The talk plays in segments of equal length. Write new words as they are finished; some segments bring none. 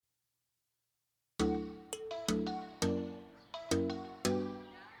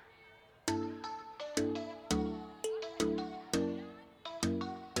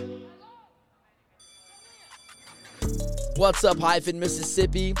What's up,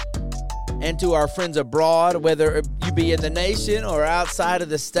 Mississippi, and to our friends abroad, whether you be in the nation or outside of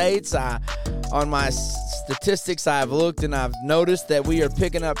the states. On my statistics, I've looked and I've noticed that we are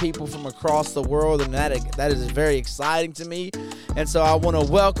picking up people from across the world, and that is very exciting to me. And so I want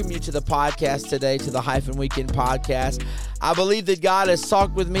to welcome you to the podcast today, to the Hyphen Weekend podcast. I believe that God has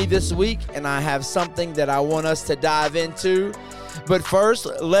talked with me this week, and I have something that I want us to dive into. But first,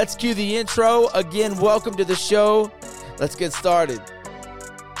 let's cue the intro. Again, welcome to the show. Let's get started.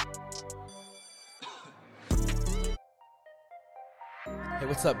 Hey,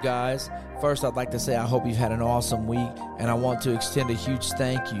 what's up, guys? First, I'd like to say I hope you've had an awesome week, and I want to extend a huge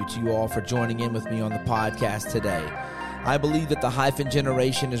thank you to you all for joining in with me on the podcast today. I believe that the Hyphen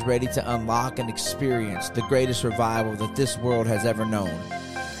generation is ready to unlock and experience the greatest revival that this world has ever known.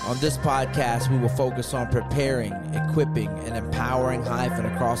 On this podcast, we will focus on preparing, equipping, and empowering Hyphen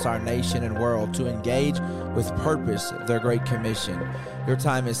across our nation and world to engage with purpose their Great Commission. Your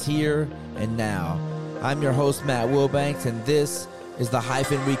time is here and now. I'm your host, Matt Wilbanks, and this is the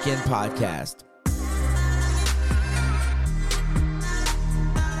Hyphen Weekend podcast.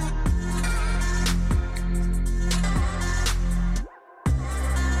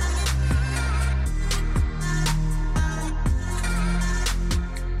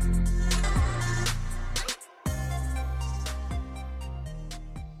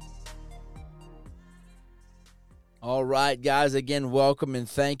 All right, guys, again, welcome and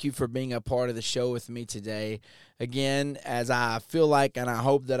thank you for being a part of the show with me today. Again, as I feel like, and I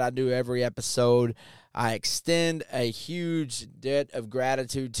hope that I do every episode, I extend a huge debt of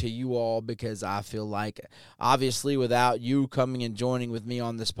gratitude to you all, because I feel like, obviously, without you coming and joining with me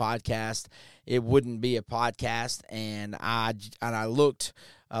on this podcast, it wouldn't be a podcast. And I looked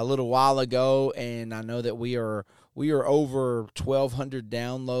a little while ago, and I know that we are over 1,200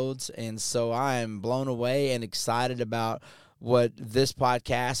 downloads, and so I am blown away and excited about what this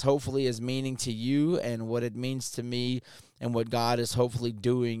podcast hopefully is meaning to you and what it means to me and what God is hopefully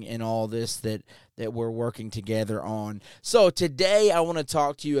doing in all this that we're working together on. So today I want to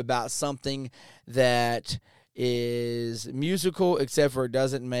talk to you about something that is musical, except for it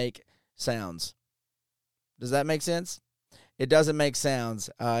doesn't make sounds. Does that make sense? It doesn't make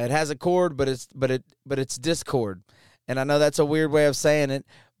sounds. It has a chord, but it's discord. And I know that's a weird way of saying it,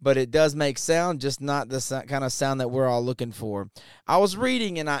 but it does make sound, just not the kind of sound that we're all looking for. I was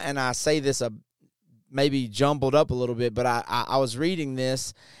reading, and I say this maybe jumbled up a little bit, but I was reading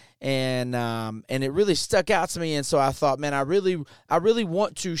this, and it really stuck out to me. And so I thought, man, I really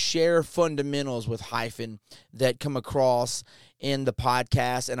want to share fundamentals with Hyphen that come across in the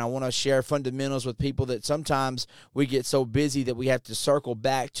podcast, and I want to share fundamentals with people that sometimes we get so busy that we have to circle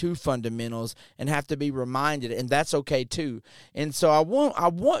back to fundamentals and have to be reminded, and that's okay too. And so I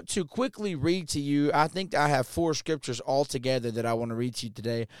want to quickly read to you. I think I have 4 scriptures altogether that I want to read to you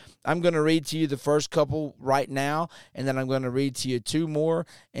today. I'm going to read to you the first couple right now, and then I'm going to read to you 2 more,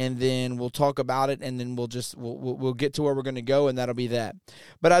 and then we'll talk about it, and then we'll get to where we're going to go, and that'll be that.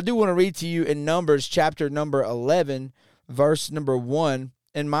 But I do want to read to you in Numbers chapter number 11, verse number 1,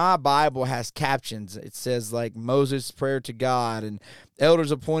 and my Bible has captions. It says like Moses' prayer to God and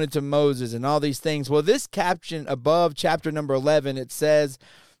elders appointed to Moses and all these things. Well, this caption above chapter number 11, it says,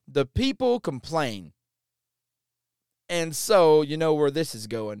 the people complain. And so you know where this is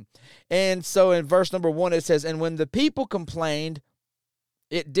going. And so in verse number 1, it says, and when the people complained,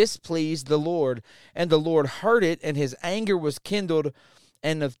 it displeased the Lord, and the Lord heard it, and his anger was kindled,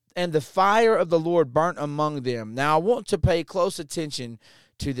 and the fire of the Lord burnt among them. Now, I want to pay close attention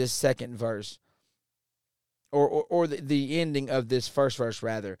to this second verse, or the ending of this first verse,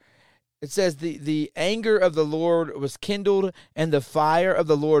 rather. It says, the anger of the Lord was kindled, and the fire of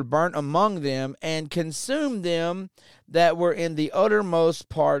the Lord burnt among them, and consumed them that were in the uttermost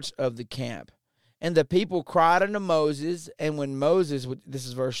parts of the camp. And the people cried unto Moses, and when Moses, this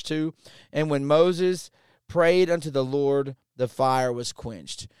is verse 2, and when Moses prayed unto the Lord, the fire was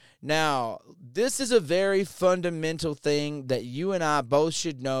quenched. Now, this is a very fundamental thing that you and I both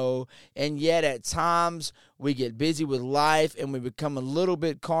should know, and yet at times we get busy with life and we become a little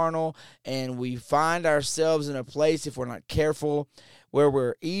bit carnal, and we find ourselves in a place, if we're not careful, where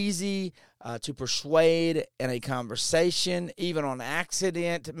we're easy to persuade in a conversation, even on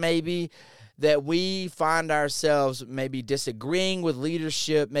accident maybe, that we find ourselves maybe disagreeing with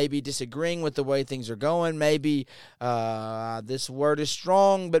leadership, maybe disagreeing with the way things are going, maybe this word is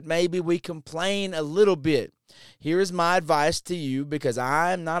strong, but maybe we complain a little bit. Here is my advice to you, because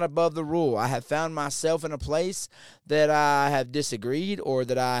I am not above the rule. I have found myself in a place that I have disagreed, or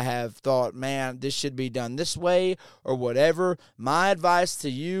that I have thought, man, this should be done this way, or whatever. My advice to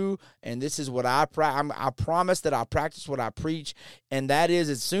you, and this is what I promise that I'll practice what I preach, and that is,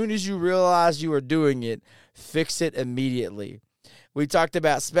 as soon as you realize you are doing it, fix it immediately. We talked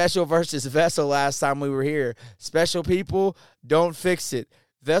about special versus vessel last time we were here. Special people, don't fix it.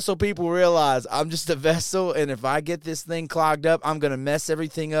 Vessel people realize I'm just a vessel, and if I get this thing clogged up, I'm going to mess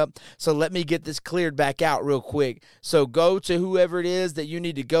everything up. So let me get this cleared back out real quick. So go to whoever it is that you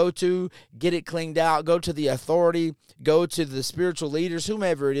need to go to, get it cleaned out, go to the authority, go to the spiritual leaders,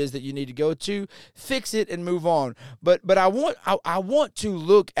 whomever it is that you need to go to, fix it and move on. But I want to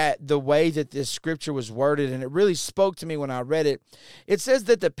look at the way that this scripture was worded, and it really spoke to me when I read it. It says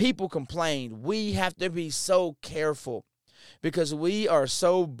that the people complained. We have to be so careful, because we are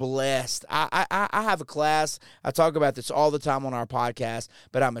so blessed. I have a class. I talk about this all the time on our podcast,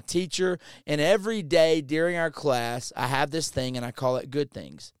 but I'm a teacher, and every day during our class, I have this thing, and I call it good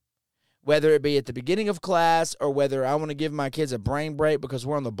things. Whether it be at the beginning of class, or whether I want to give my kids a brain break because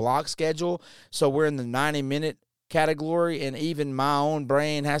we're on the block schedule, so we're in the 90-minute category, and even my own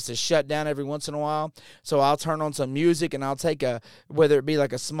brain has to shut down every once in a while. So I'll turn on some music, and I'll take whether it be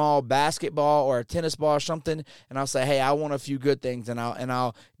like a small basketball or a tennis ball or something, and I'll say, hey, I want a few good things, and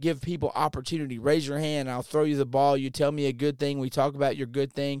I'll give people opportunity. Raise your hand, I'll throw you the ball, you tell me a good thing, we talk about your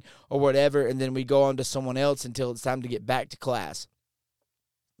good thing or whatever, and then we go on to someone else until it's time to get back to class.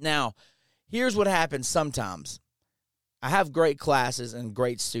 Now, here's what happens sometimes. I have great classes and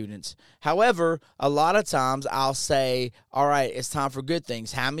great students. However, a lot of times I'll say, all right, it's time for good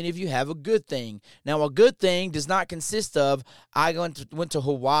things. How many of you have a good thing? Now, a good thing does not consist of, I went to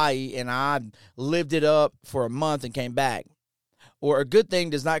Hawaii and I lived it up for a month and came back. Or a good thing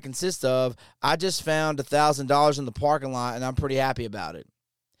does not consist of, I just found $1,000 in the parking lot and I'm pretty happy about it.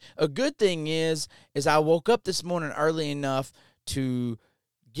 A good thing is I woke up this morning early enough to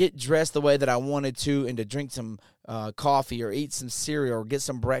get dressed the way that I wanted to, and to drink some coffee or eat some cereal or get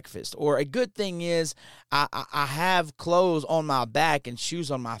some breakfast. Or a good thing is I have clothes on my back and shoes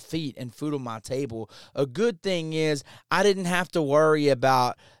on my feet and food on my table. A good thing is I didn't have to worry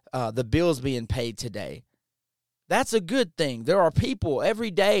about the bills being paid today. That's a good thing. There are people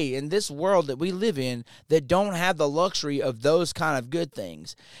every day in this world that we live in that don't have the luxury of those kind of good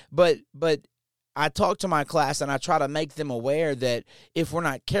things. But I talk to my class and I try to make them aware that if we're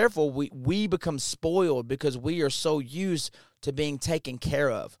not careful, we become spoiled because we are so used to being taken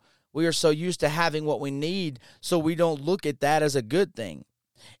care of. We are so used to having what we need, so we don't look at that as a good thing.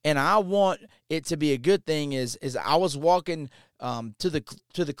 And I want it to be a good thing is I was walking to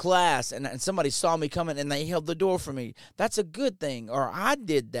the class and somebody saw me coming and they held the door for me. That's a good thing. Or I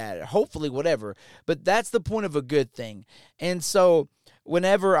did that, hopefully, whatever. But that's the point of a good thing. And so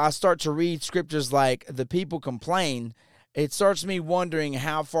whenever I start to read scriptures like the people complain, it starts me wondering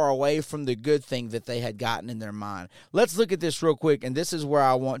how far away from the good thing that they had gotten in their mind. Let's look at this real quick, and this is where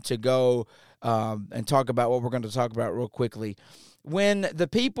I want to go and talk about what we're going to talk about real quickly. When the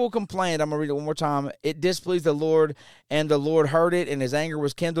people complained, I'm going to read it one more time, it displeased the Lord, and the Lord heard it, and his anger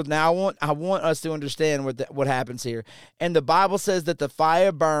was kindled. Now, I want us to understand what happens here. And the Bible says that the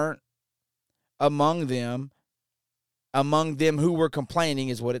fire burnt among them who were complaining,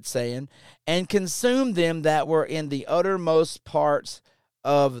 is what it's saying, and consumed them that were in the uttermost parts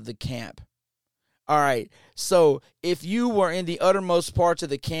of the camp. All right, so if you were in the uttermost parts of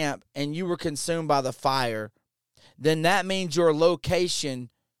the camp and you were consumed by the fire, then that means your location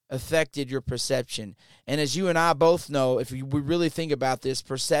affected your perception. And as you and I both know, if we really think about this,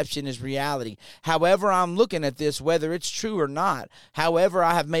 perception is reality. However I'm looking at this, whether it's true or not, however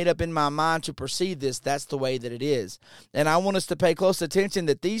I have made up in my mind to perceive this, that's the way that it is. And I want us to pay close attention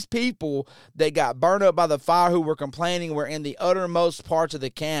that these people that got burned up by the fire who were complaining were in the uttermost parts of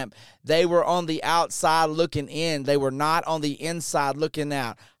the camp. They were on the outside looking in. They were not on the inside looking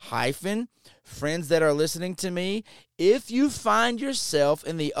out. Friends that are listening to me, if you find yourself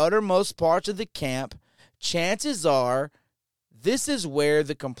in the uttermost parts of the camp, chances are this is where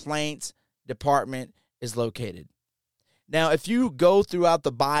the complaints department is located. Now, if you go throughout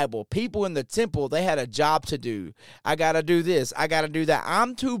the Bible, people in the temple, they had a job to do. I got to do this. I got to do that.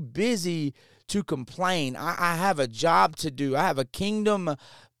 I'm too busy to complain. I have a job to do. I have a kingdom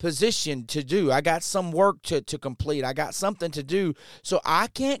position to do. I got some work to complete. I got something to do. So I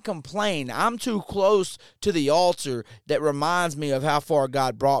can't complain. I'm too close to the altar that reminds me of how far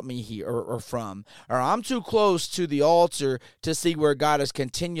God brought me here or from. Or I'm too close to the altar to see where God is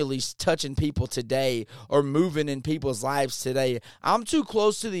continually touching people today or moving in people's lives today. I'm too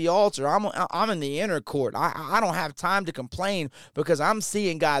close to the altar. I'm in the inner court. I don't have time to complain because I'm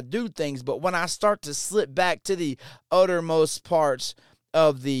seeing God do things. But when I start to slip back to the uttermost parts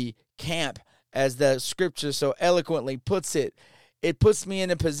of the camp, as the scripture so eloquently puts it, it puts me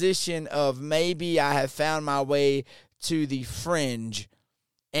in a position of maybe I have found my way to the fringe.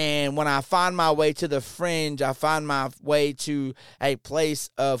 And when I find my way to the fringe, I find my way to a place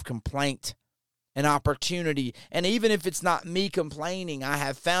of complaint, an opportunity. And even if it's not me complaining, I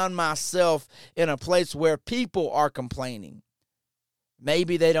have found myself in a place where people are complaining.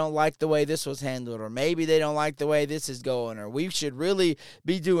 Maybe they don't like the way this was handled, or maybe they don't like the way this is going, or we should really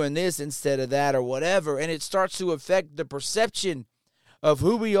be doing this instead of that, or whatever. And it starts to affect the perception of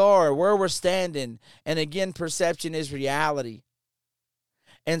who we are, where we're standing. And again, perception is reality.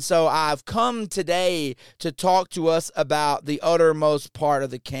 And so I've come today to talk to us about the uttermost part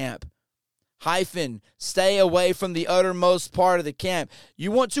of the camp. Stay away from the uttermost part of the camp. You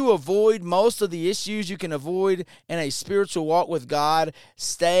want to avoid most of the issues you can avoid in a spiritual walk with God.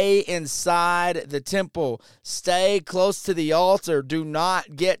 Stay inside the temple. Stay close to the altar. Do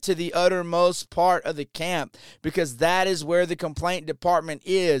not get to the uttermost part of the camp, because that is where the complaint department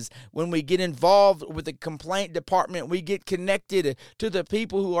is. When we get involved with the complaint department, we get connected to the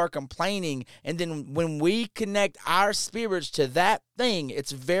people who are complaining. And then when we connect our spirits to that thing,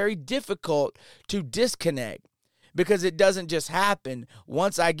 it's very difficult to disconnect, because it doesn't just happen.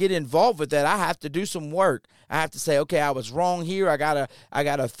 Once I get involved with that, I have to do some work. I have to say, okay, I was wrong here. I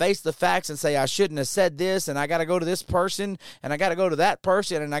gotta face the facts and say I shouldn't have said this, and I gotta go to this person, and I gotta go to that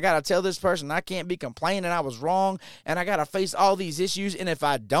person, and I gotta tell this person I can't be complaining I was wrong, and I gotta face all these issues. And if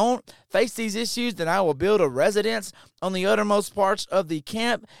I don't face these issues, then I will build a residence on the uttermost parts of the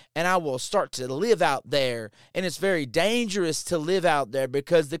camp, and I will start to live out there. And it's very dangerous to live out there,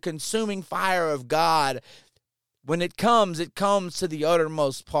 because the consuming fire of God, when it comes to the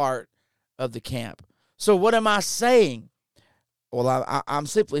uttermost part of the camp. So what am I saying? Well, I'm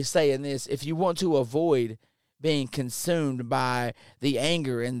simply saying this. If you want to avoid being consumed by the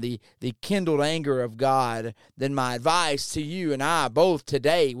anger and the kindled anger of God, then my advice to you and I both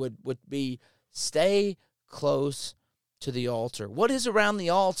today would be, stay close to the altar. What is around the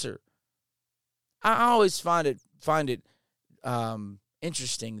altar? I always find it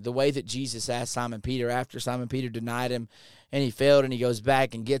interesting the way that Jesus asked Simon Peter after Simon Peter denied him and he failed, and he goes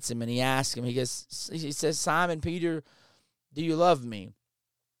back and gets him and he asks him, he says, Simon Peter, do you love me?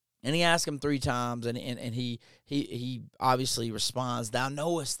 And he asks him 3 times, and he obviously responds, thou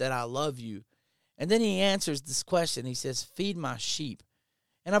knowest that I love you. And then he answers this question. He says, feed my sheep.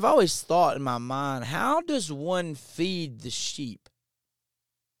 And I've always thought in my mind, how does one feed the sheep?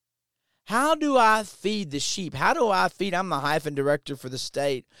 How do I feed the sheep? How do I feed? I'm the hyphen director for the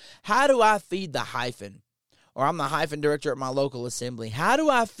state. How do I feed the hyphen? Or I'm the hyphen director at my local assembly. How do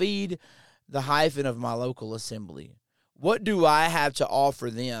I feed the hyphen of my local assembly? What do I have to offer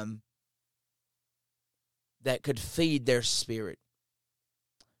them that could feed their spirit?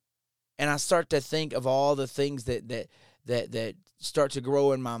 And I start to think of all the things that start to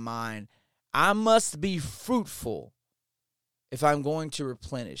grow in my mind. I must be fruitful if I'm going to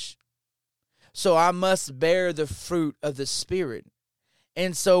replenish. So I must bear the fruit of the Spirit.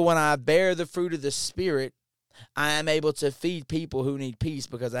 And so when I bear the fruit of the Spirit, I am able to feed people who need peace,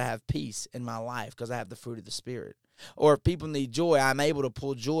 because I have peace in my life, because I have the fruit of the Spirit. Or if people need joy, I'm able to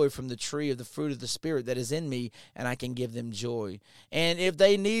pull joy from the tree of the fruit of the Spirit that is in me, and I can give them joy. And if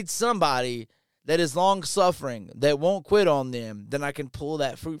they need somebody that is long-suffering, that won't quit on them, then I can pull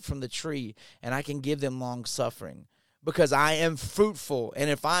that fruit from the tree, and I can give them long-suffering. Because I am fruitful. And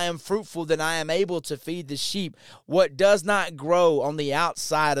if I am fruitful, then I am able to feed the sheep. What does not grow on the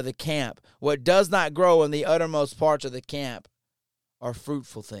outside of the camp, what does not grow in the uttermost parts of the camp, are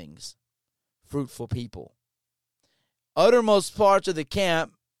fruitful things, fruitful people. Uttermost parts of the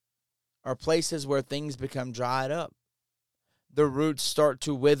camp are places where things become dried up. The roots start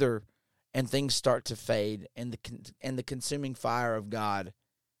to wither, and things start to fade, and the consuming fire of God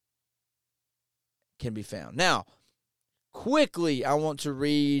can be found. Now, quickly, I want to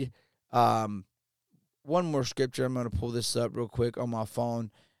read one more scripture. I'm going to pull this up real quick on my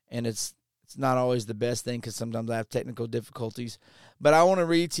phone, and it's not always the best thing because sometimes I have technical difficulties. But I want to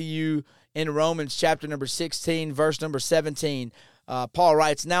read to you in Romans chapter number 16, verse number 17. Paul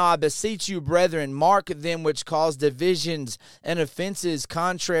writes, "Now I beseech you, brethren, mark them which cause divisions and offenses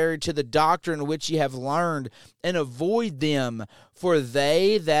contrary to the doctrine which ye have learned, and avoid them. For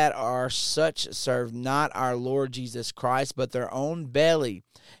they that are such serve not our Lord Jesus Christ, but their own belly,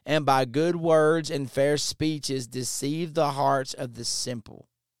 and by good words and fair speeches deceive the hearts of the simple."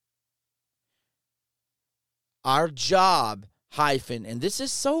 Our job, and this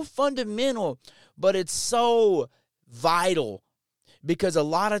is so fundamental, but it's so vital, because a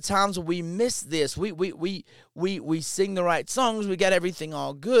lot of times we miss this. We sing the right songs, we got everything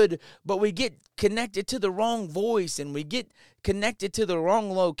all good, but we get connected to the wrong voice, and we get connected to the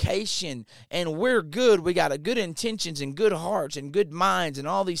wrong location, and we're good. We got good intentions and good hearts and good minds and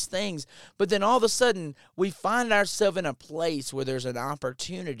all these things, but then all of a sudden we find ourselves in a place where there's an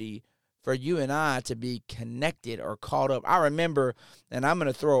opportunity for you and I to be connected or caught up. I remember, and I'm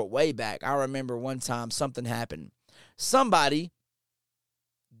going to throw it way back, I remember one time something happened. Somebody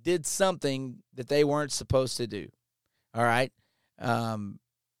did something that they weren't supposed to do. All right?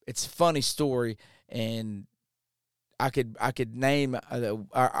 It's a funny story, and I could name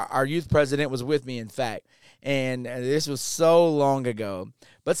our youth president was with me, in fact, and this was so long ago.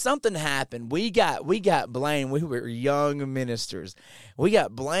 But something happened. We got blamed. We were young ministers. We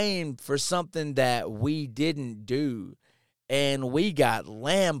got blamed for something that we didn't do, and we got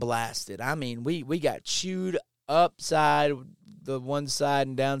lambasted. I mean, we got chewed upside the one side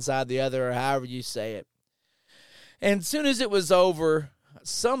and downside the other, or however you say it. And as soon as it was over,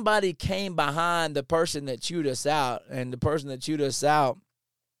 somebody came behind the person that chewed us out, and the person that chewed us out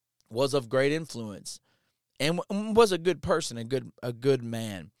was of great influence and was a good person, a good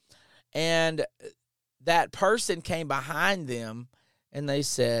man. And that person came behind them, and they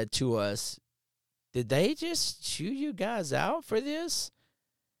said to us, "Did they just chew you guys out for this?"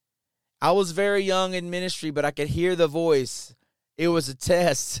 I was very young in ministry, but I could hear the voice. It was a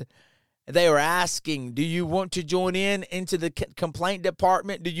test. They were asking, "Do you want to join into the complaint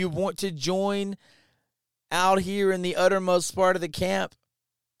department? Do you want to join out here in the uttermost part of the camp?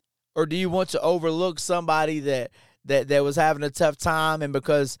 Or do you want to overlook somebody that was having a tough time?" And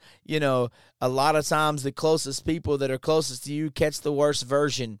because, a lot of times the closest people that are closest to you catch the worst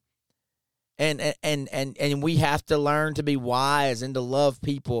version. And we have to learn to be wise and to love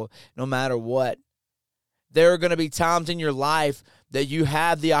people no matter what. There are going to be times in your life that you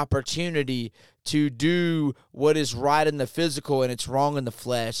have the opportunity to do what is right in the physical and it's wrong in the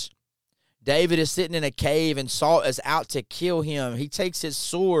flesh. David is sitting in a cave and Saul is out to kill him. He takes his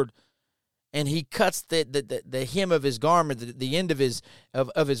sword and he cuts the hem of his garment, the end of his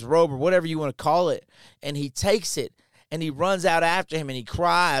robe, or whatever you want to call it, and he takes it and he runs out after him and he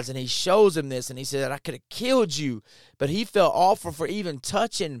cries and he shows him this and he said, "I could have killed you." But he felt awful for even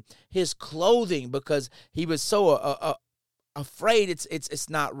touching his clothing because he was so afraid. It's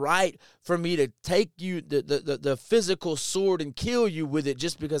not right for me to take you the physical sword and kill you with it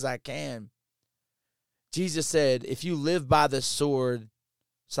just because I can. Jesus said, "If you live by the sword,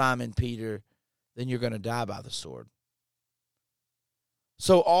 Simon Peter, then you're going to die by the sword."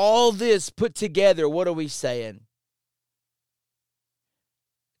 So all this put together, what are we saying?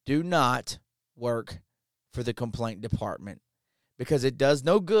 Do not work for the complaint department, because it does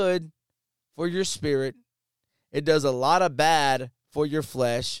no good for your spirit. It does a lot of bad for your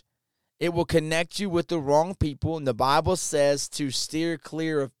flesh. It will connect you with the wrong people, and the Bible says to steer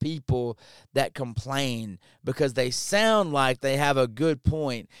clear of people that complain because they sound like they have a good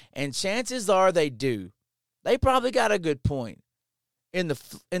point, and chances are they do. They probably got a good point in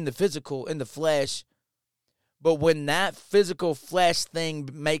the physical, in the flesh. But when that physical flesh thing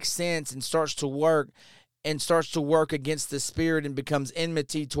makes sense and starts to work against the spirit and becomes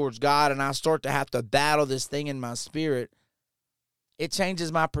enmity towards God, and I start to have to battle this thing in my spirit, it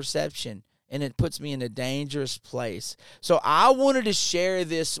changes my perception, and it puts me in a dangerous place. So I wanted to share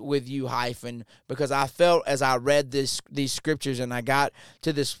this with you, because I felt as I read these scriptures and I got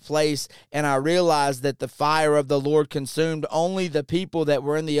to this place and I realized that the fire of the Lord consumed only the people that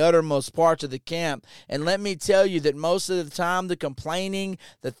were in the uttermost parts of the camp. And let me tell you that most of the time the complaining,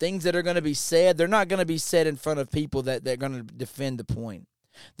 the things that are going to be said, they're not going to be said in front of people that they're going to defend the point.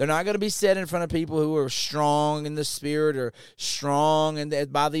 They're not going to be said in front of people who are strong in the spirit or strong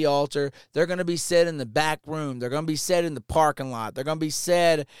by the altar. They're going to be said in the back room. They're going to be said in the parking lot. They're going to be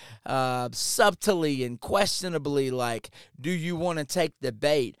said subtly and questionably, like, "Do you want to take the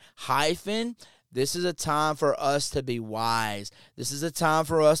bait?" This is a time for us to be wise. This is a time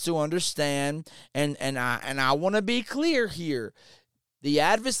for us to understand. And I want to be clear here. The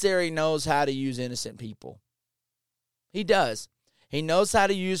adversary knows how to use innocent people. He does. He knows how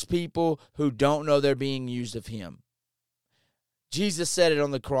to use people who don't know they're being used of him. Jesus said it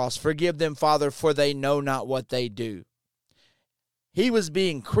on the cross, "Forgive them, Father, for they know not what they do." He was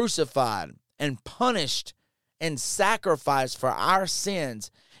being crucified and punished and sacrificed for our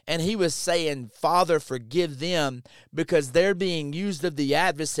sins. And he was saying, "Father, forgive them because they're being used of the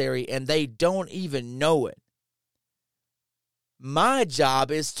adversary and they don't even know it." My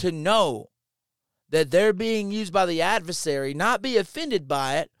job is to know that they're being used by the adversary, not be offended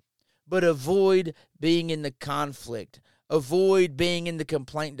by it, but avoid being in the conflict. Avoid being in the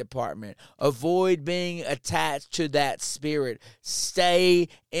complaint department. Avoid being attached to that spirit. Stay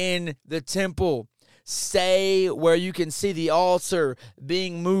in the temple. Stay where you can see the altar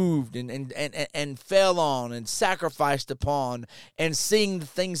being moved and fell on and sacrificed upon and seeing the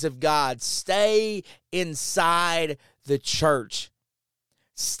things of God. Stay inside the church.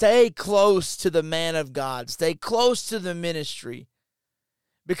 Stay close to the man of God. Stay close to the ministry.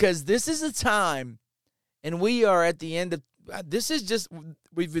 Because this is a time, and we are at the end of, this is just,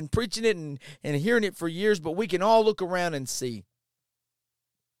 we've been preaching it and hearing it for years, but we can all look around and see.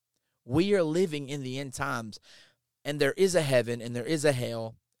 We are living in the end times, and there is a heaven, and there is a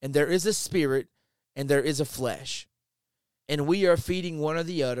hell, and there is a spirit, and there is a flesh. And we are feeding one or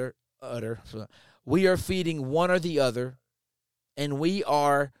the other. We are feeding one or the other, and we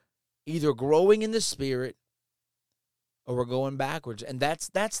are either growing in the spirit or we're going backwards. And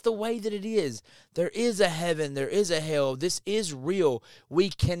that's the way that it is. There is a heaven. There is a hell. This is real. We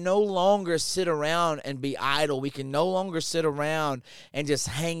can no longer sit around and be idle. We can no longer sit around and just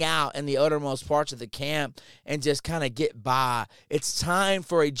hang out in the uttermost parts of the camp and just kind of get by. It's time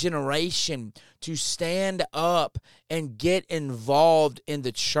for a generation to stand up and get involved in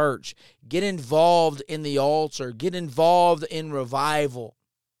the church. Get involved in the altar. Get involved in revival.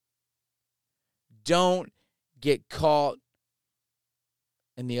 Don't get caught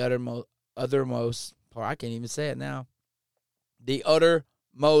in the uttermost part. I can't even say it now. The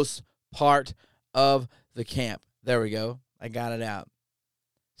uttermost part of the camp. There we go. I got it out.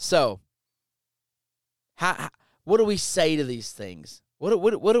 So, what do we say to these things? What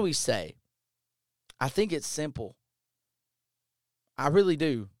do we say? I think it's simple. I really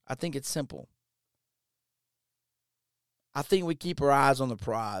do. I think it's simple. I think we keep our eyes on the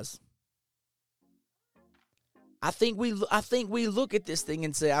prize. I think we look at this thing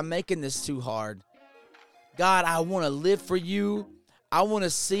and say, "I'm making this too hard. God, I want to live for you. I want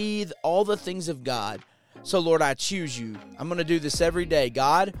to see all the things of God. So, Lord, I choose you. I'm going to do this every day.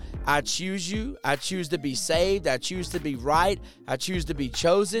 God, I choose you. I choose to be saved. I choose to be right. I choose to be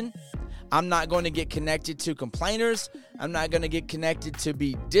chosen. I'm not going to get connected to complainers. I'm not going to get connected to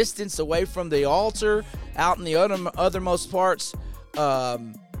be distanced away from the altar out in the othermost parts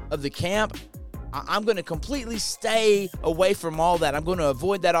of the camp. I'm going to completely stay away from all that. I'm going to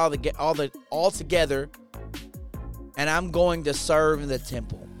avoid that altogether, and I'm going to serve in the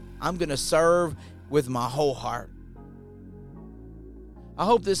temple. I'm going to serve with my whole heart." I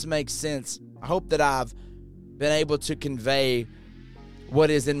hope this makes sense. I hope that I've been able to convey what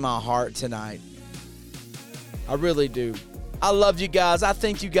is in my heart tonight. I really do. I love you guys. I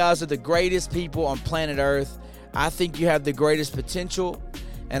think you guys are the greatest people on planet Earth. I think you have the greatest potential.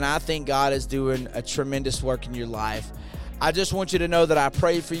 And I think God is doing a tremendous work in your life. I just want you to know that I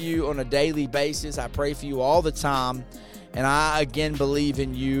pray for you on a daily basis. I pray for you all the time. And I, again, believe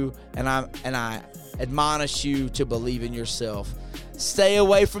in you. And I admonish you to believe in yourself. Stay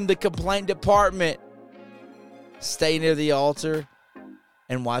away from the complaint department. Stay near the altar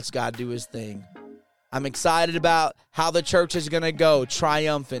and watch God do his thing. I'm excited about how the church is going to go,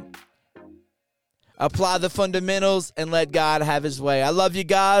 triumphant. Apply the fundamentals and let God have his way. I love you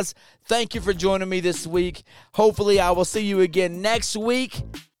guys. Thank you for joining me this week. Hopefully I will see you again next week,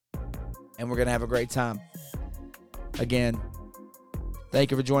 and we're going to have a great time. Again,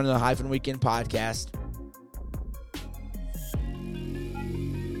 thank you for joining the Hyphen Weekend podcast.